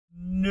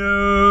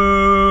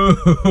No,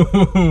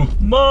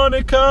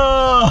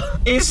 Monica,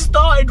 it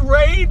started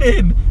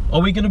raining. Are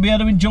we going to be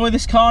able to enjoy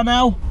this car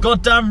now?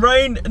 Goddamn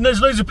rain, and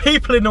there's loads of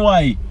people in the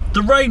way.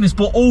 The rain has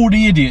brought all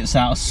the idiots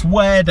out, I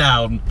swear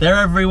down. They're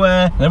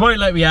everywhere, they won't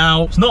let me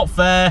out, it's not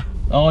fair.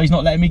 Oh, he's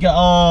not letting me go,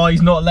 oh,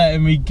 he's not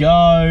letting me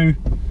go.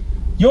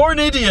 You're an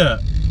idiot.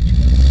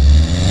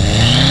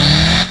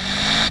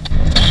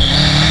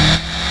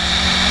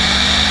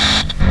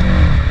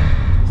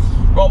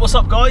 Right, what's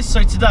up guys?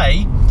 So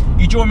today,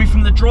 you join me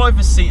from the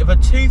driver's seat of a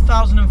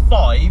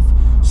 2005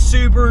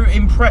 Subaru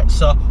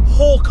Impreza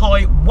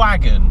Hawkeye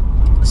Wagon.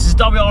 This is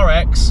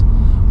WRX,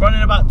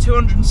 running about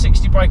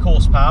 260 brake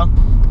horsepower.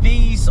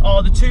 These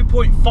are the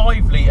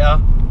 2.5 litre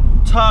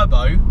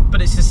turbo,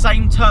 but it's the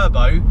same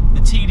turbo, the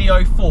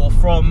TD04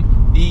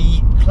 from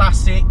the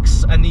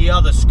Classics and the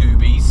other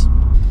Scoobies.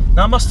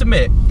 Now I must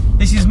admit,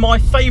 this is my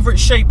favourite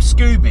shaped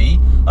Scooby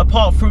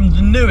apart from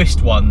the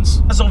newest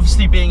ones. As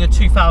obviously being a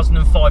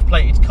 2005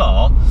 plated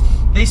car,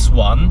 this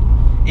one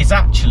is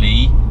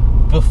actually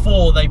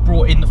before they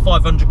brought in the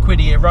 500 quid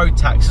a year road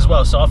tax as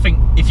well. So I think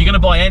if you're going to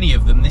buy any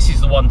of them, this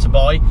is the one to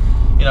buy.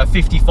 You know,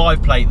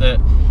 55 plate that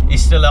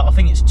is still at, I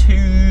think it's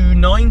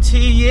 290 a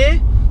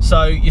year.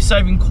 So you're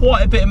saving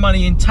quite a bit of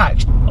money in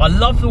tax. I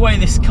love the way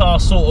this car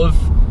sort of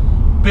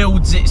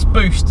builds its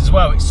boost as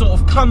well. It sort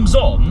of comes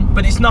on,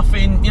 but it's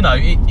nothing, you know,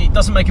 it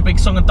doesn't make a big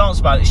song and dance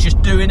about it, it's just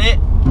doing it.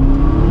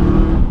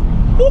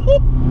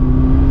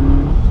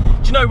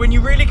 Do you know, when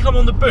you really come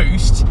on the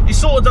boost, it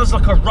sort of does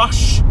like a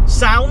rush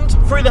sound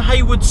through the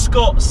HAYWARD and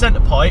SCOTT centre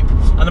pipe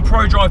and the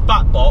PRODRIVE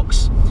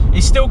backbox.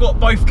 It's still got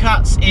both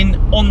cats in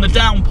on the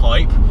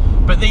downpipe,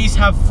 but these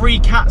have 3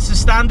 cats as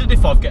standard,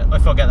 if I get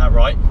that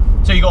right.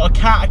 So you got a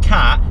cat,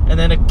 and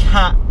then a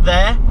cat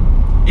there.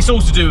 It's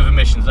all to do with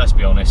emissions, let's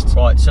be honest.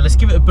 Right, so let's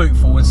give it a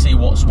bootful and see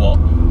what's what.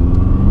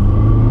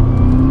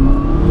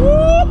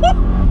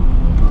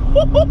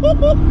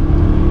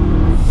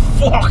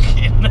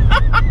 Fucking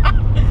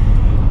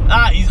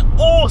that is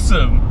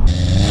awesome.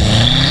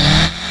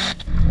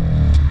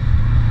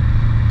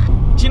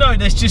 Do you know,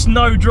 there's just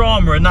no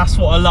drama, and that's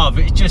what I love.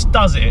 It just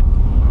does it.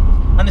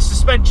 And the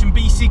suspension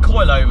BC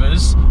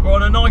coilovers, we're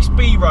on a nice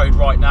B road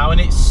right now,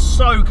 and it's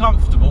so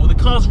comfortable. The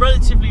car's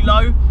relatively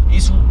low,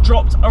 it's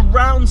dropped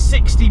around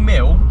 60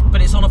 mil,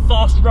 but it's on a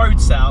fast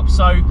road setup,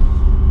 so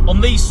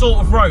on these sort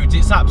of roads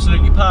it's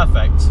absolutely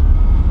perfect.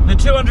 The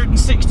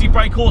 260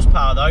 brake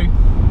horsepower though,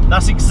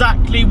 that's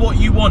exactly what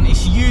you want.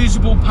 It's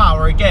usable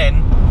power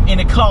again in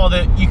a car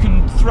that you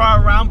can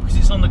throw around because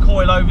it's on the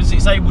coilovers.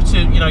 It's able to,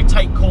 you know,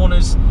 take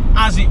corners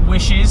as it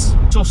wishes.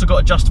 It's also got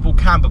adjustable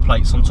camber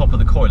plates on top of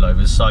the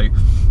coilovers, so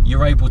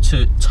you're able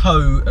to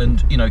tow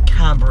and, you know,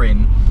 camber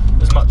in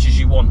as much as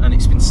you want, and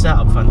it's been set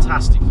up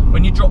fantastic.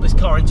 When you drop this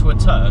car into a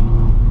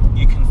turn,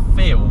 you can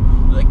feel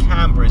that the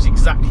camber is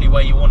exactly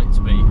where you want it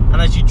to be,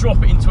 and as you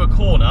drop it into a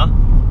corner,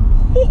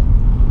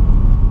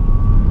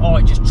 oh,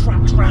 it just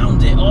tracks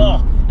round it,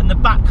 oh, and the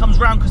back comes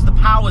round because the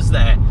power's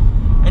there,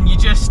 and you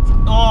just,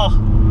 oh,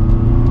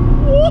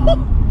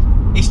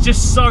 it's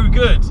just so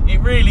good. It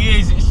really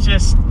is. It's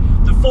just,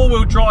 the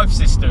 4-wheel drive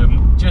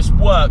system just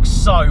works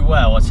so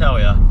well, I tell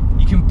you.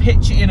 You can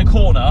pitch it in a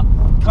corner,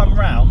 come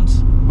round,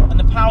 and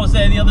the power's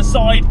there the other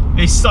side.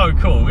 It's so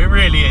cool, it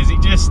really is.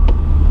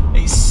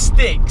 It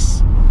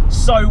sticks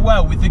so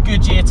well with the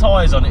Goodyear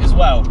tyres on it as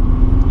well.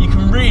 You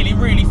can really,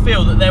 really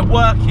feel that they're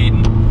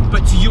working,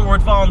 but to your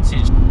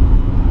advantage.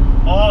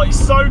 Oh, it's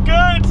so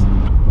good.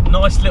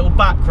 Nice little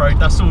back road,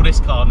 that's all this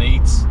car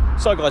needs.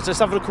 So guys, let's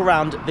have a look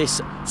around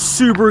this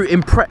Subaru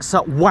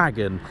Impreza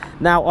Wagon.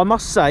 Now, I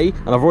must say,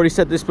 and I've already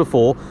said this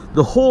before,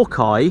 the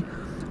Hawkeye,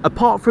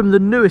 apart from the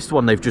newest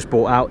one they've just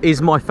brought out,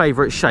 is my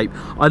favourite shape.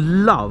 I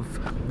love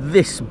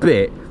this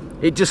bit.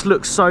 It just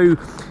looks so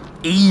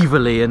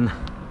evenly, and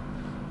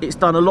it's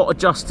done a lot of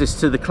justice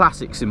to the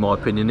Classics in my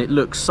opinion. It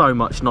looks so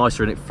much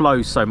nicer and it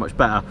flows so much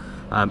better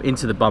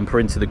into the bumper,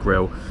 into the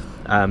grille.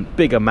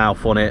 Bigger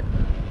mouth on it.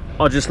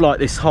 I just like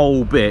this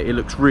whole bit. It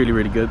looks really,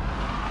 really good.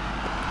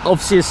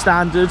 Obviously as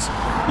standard,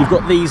 you've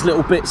got these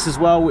little bits as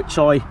well, which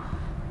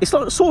it's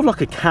like sort of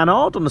like a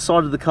canard on the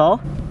side of the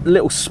car. A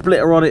little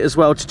splitter on it as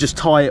well to just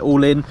tie it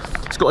all in.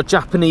 It's got a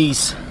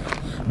Japanese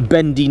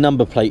bendy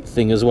number plate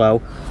thing as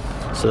well,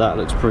 so that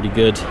looks pretty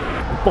good.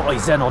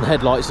 Bi-xenon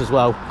headlights as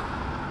well.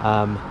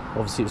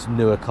 Obviously it's a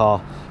newer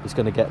car, it's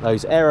going to get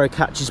those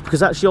Aerocatches,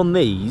 because actually on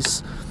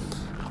these,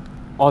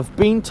 I've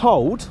been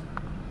told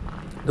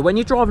that when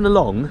you're driving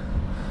along,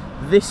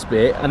 this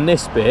bit and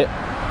this bit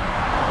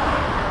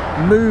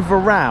move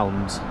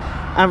around.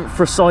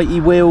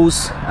 Anthracite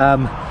wheels,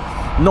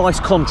 nice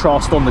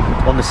contrast on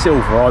the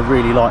silver. I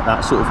really like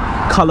that sort of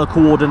colour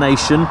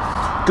coordination.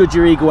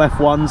 Goodyear Eagle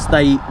F1s,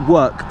 they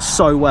work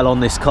so well on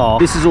this car.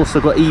 This has also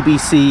got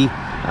EBC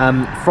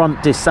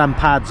front discs and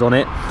pads on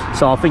it,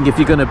 so I think if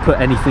you're going to put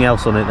anything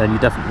else on it, then you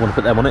definitely want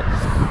to put them on it.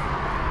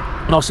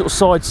 Nice little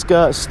side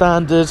skirt,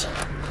 standard.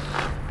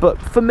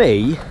 But for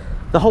me,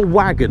 the whole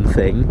wagon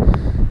thing,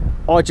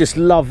 I just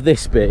love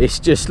this bit. It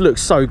just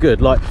looks so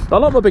good. Like, I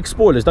like my big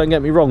spoilers, don't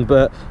get me wrong,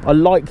 but I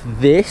like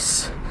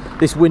this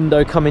this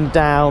window coming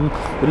down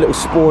with a little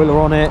spoiler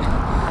on it,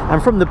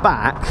 and from the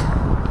back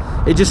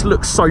it just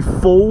looks so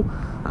full.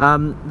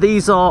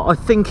 These are, I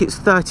think it's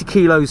 30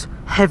 kilos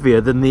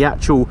heavier than the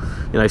actual,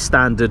 you know,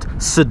 standard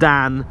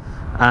sedan,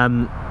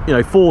 you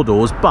know, 4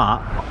 doors, but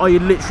I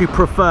literally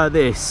prefer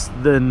this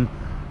than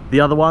the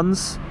other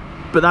ones.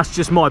 But that's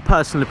just my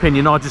personal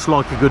opinion. I just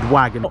like a good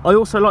wagon. I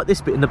also like this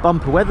bit in the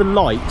bumper where the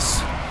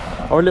lights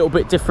are a little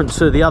bit different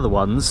to the other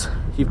ones.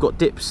 You've got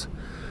dips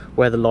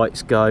where the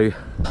lights go.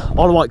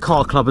 I like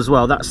Car Club as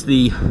well. That's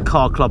the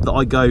car club that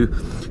I go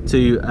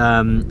to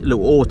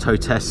little auto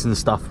tests and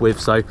stuff with,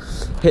 so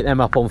hit them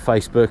up on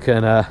Facebook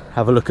and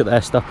have a look at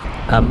their stuff.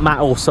 Matt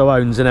also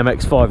owns an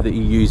MX-5 that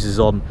he uses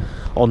on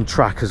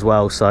track as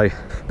well, so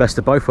best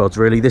of both worlds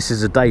really. This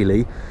is a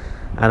daily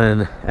and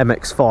an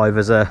MX-5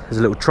 as a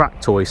little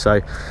track toy, so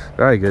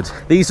very good.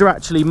 These are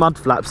actually mud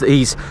flaps that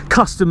he's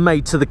custom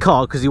made to the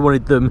car because he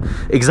wanted them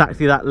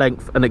exactly that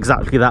length and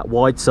exactly that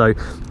wide, so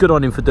good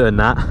on him for doing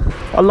that.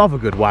 I love a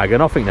good wagon.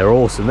 I think they're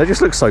awesome. They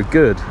just look so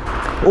good.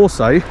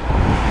 Also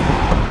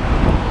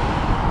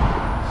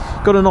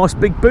got a nice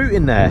big boot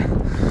in there,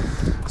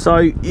 so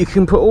you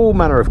can put all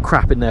manner of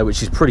crap in there,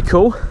 which is pretty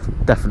cool.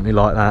 Definitely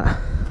like that.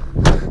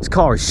 This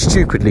car is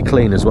stupidly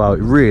clean as well. It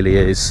really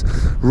is.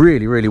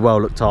 Really, really well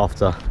looked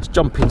after. Let's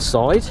jump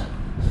inside.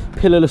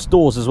 Pillarless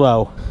doors as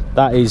well.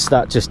 That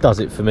just does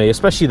it for me,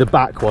 especially the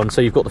back one.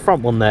 So you've got the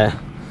front one there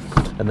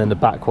and then the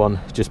back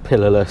one just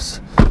pillarless.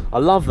 I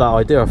love that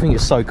idea. I think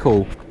it's so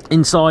cool.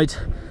 Inside,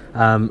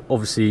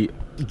 obviously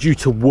due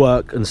to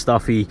work and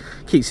stuff, he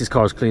keeps his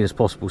car as clean as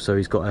possible, so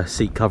he's got a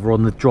seat cover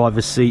on the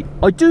driver's seat.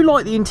 I do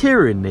like the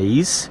interior in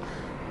these.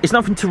 It's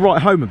nothing to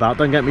write home about,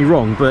 don't get me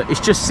wrong, but it's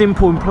just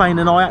simple and plain,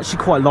 and I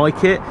actually quite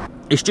like it.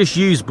 It's just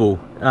usable.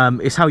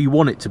 It's how you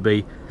want it to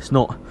be. It's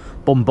not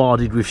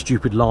bombarded with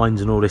stupid lines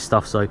and all this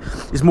stuff, so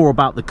it's more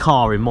about the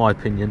car in my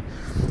opinion.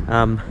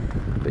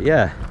 But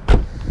yeah,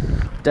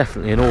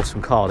 definitely an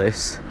awesome car,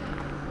 this.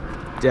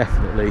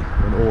 Definitely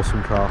an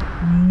awesome car.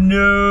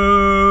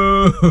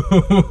 No!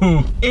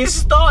 It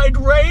started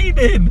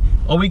raining!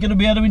 Are we going to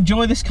be able to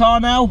enjoy this car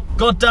now?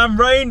 Goddamn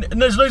rain,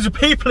 and there's loads of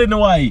people in the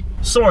way.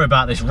 Sorry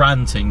about this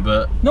ranting,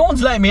 but no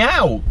one's letting me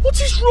out. What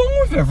is wrong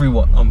with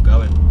everyone? I'm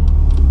going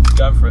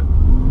for it.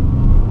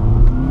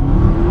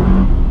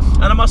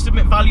 And I must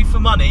admit, value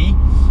for money,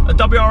 a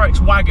WRX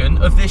wagon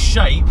of this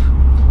shape,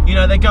 you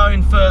know, they're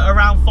going for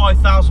around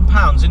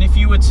 £5,000, and if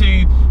you were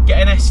to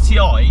get an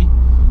STI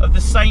of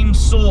the same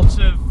sort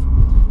of,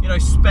 you know,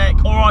 spec,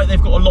 all right,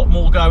 they've got a lot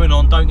more going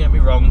on, don't get me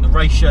wrong, the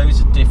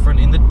ratios are different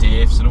in the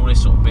diffs and all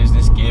this sort of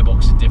business,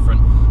 gearbox is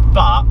different,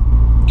 but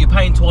you're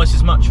paying twice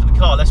as much for the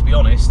car, let's be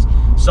honest.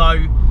 So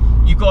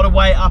you've got to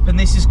weigh it up, and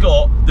this has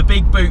got the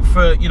big boot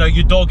for, you know,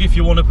 your dog if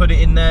you want to put it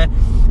in there.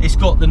 It's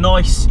got the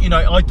nice, you know,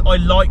 I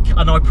like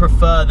and I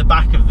prefer the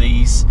back of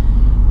these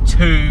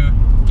to,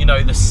 you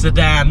know, the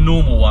sedan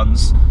normal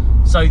ones.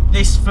 So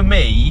this for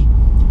me,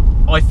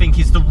 I think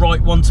is the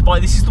right one to buy.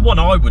 This is the one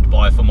I would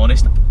buy if I'm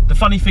honest. The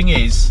funny thing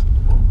is,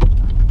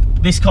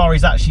 this car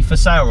is actually for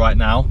sale right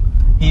now.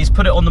 He's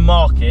put it on the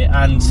market,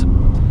 and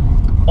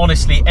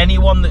honestly,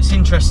 anyone that's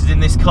interested in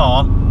this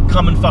car,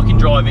 come and fucking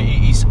drive it.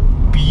 It is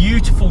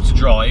beautiful to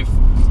drive.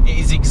 It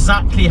is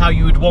exactly how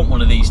you would want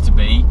one of these to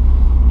be.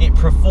 It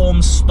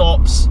performs,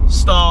 stops,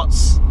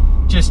 starts,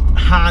 just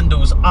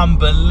handles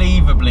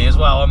unbelievably as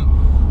well.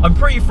 I'm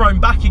pretty thrown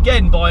back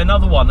again by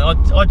another one.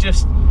 I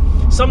just,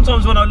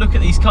 sometimes when I look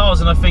at these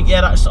cars and I think,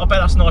 yeah, I bet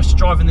that's nice to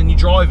drive, and then you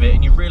drive it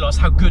and you realise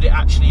how good it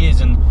actually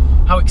is and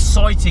how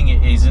exciting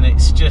it is, and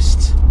it's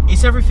just,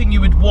 it's everything you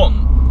would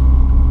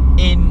want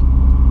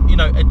in, you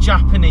know, a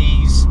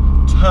Japanese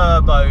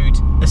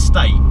turboed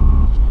estate.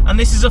 And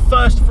this is a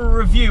first for a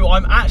review.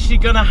 I'm actually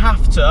going to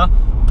have to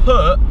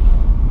put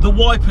the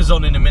wipers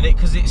on in a minute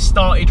because it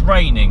started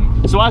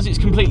raining. So as it's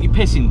completely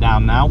pissing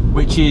down now,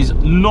 which is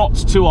not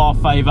to our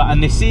favour,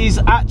 and this is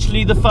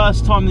actually the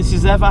first time this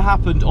has ever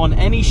happened on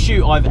any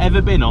shoot I've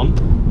ever been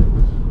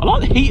on. I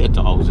like the heater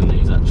dials in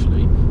these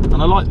actually, and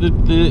I like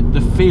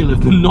the feel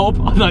of the knob.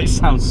 I know it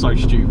sounds so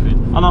stupid,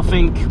 and I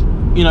think,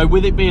 you know,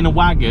 with it being a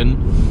wagon,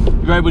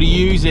 you're able to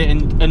use it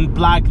and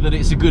blag that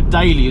it's a good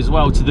daily as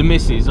well to the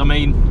missus. I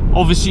mean,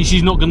 obviously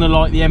she's not going to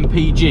like the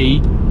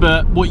MPG,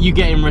 but what you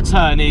get in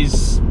return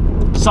is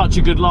such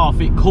a good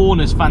laugh. It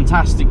corners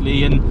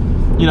fantastically,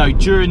 and you know,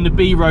 during the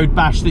B-road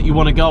bash that you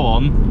want to go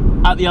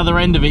on, at the other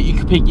end of it you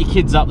can pick your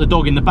kids up, the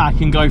dog in the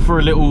back, and go for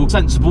a little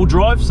sensible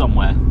drive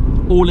somewhere,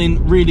 all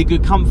in really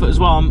good comfort as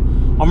well.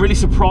 I'm really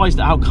surprised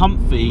at how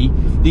comfy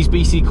these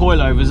BC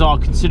coilovers are,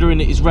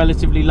 considering it is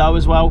relatively low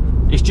as well.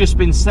 It's just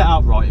been set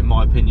up right in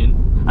my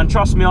opinion, and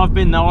trust me, I've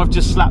been there. I've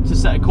just slapped a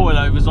set of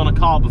coilovers on a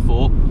car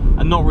before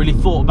and not really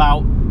thought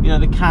about, you know,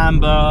 the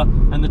camber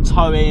and the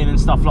towing and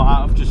stuff like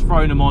that. I've just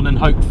thrown them on and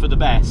hoped for the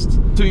best.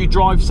 Till you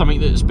drive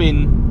something that's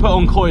been put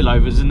on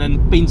coilovers and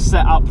then been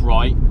set up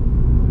right,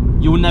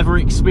 you'll never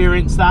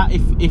experience that.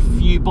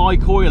 If you buy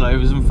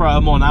coilovers and throw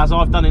them on, as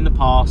I've done in the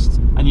past,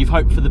 and you've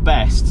hoped for the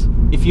best,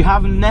 if you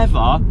have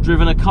never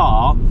driven a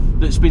car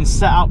that's been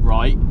set up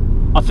right,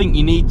 I think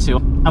you need to.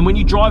 And when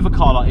you drive a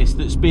car like this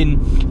that's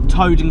been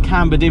towed and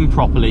cambered in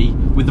properly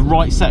with the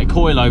right set of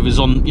coilovers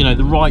on, you know,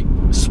 the right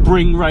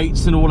spring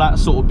rates and all that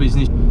sort of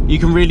business, you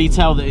can really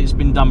tell that it's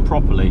been done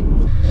properly.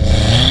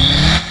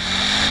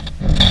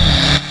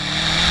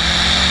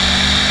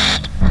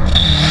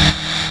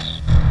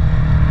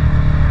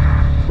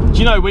 Do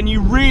you know, when you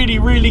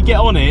really get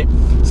on it,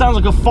 sounds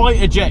like a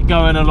fighter jet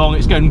going along.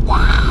 It's going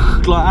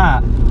like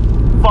that.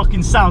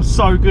 Fucking sounds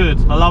so good.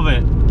 I love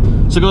it.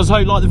 So guys, I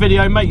hope you like the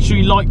video. Make sure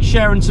you like,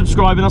 share and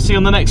subscribe, and I'll see you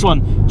on the next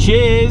one.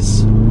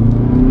 Cheers.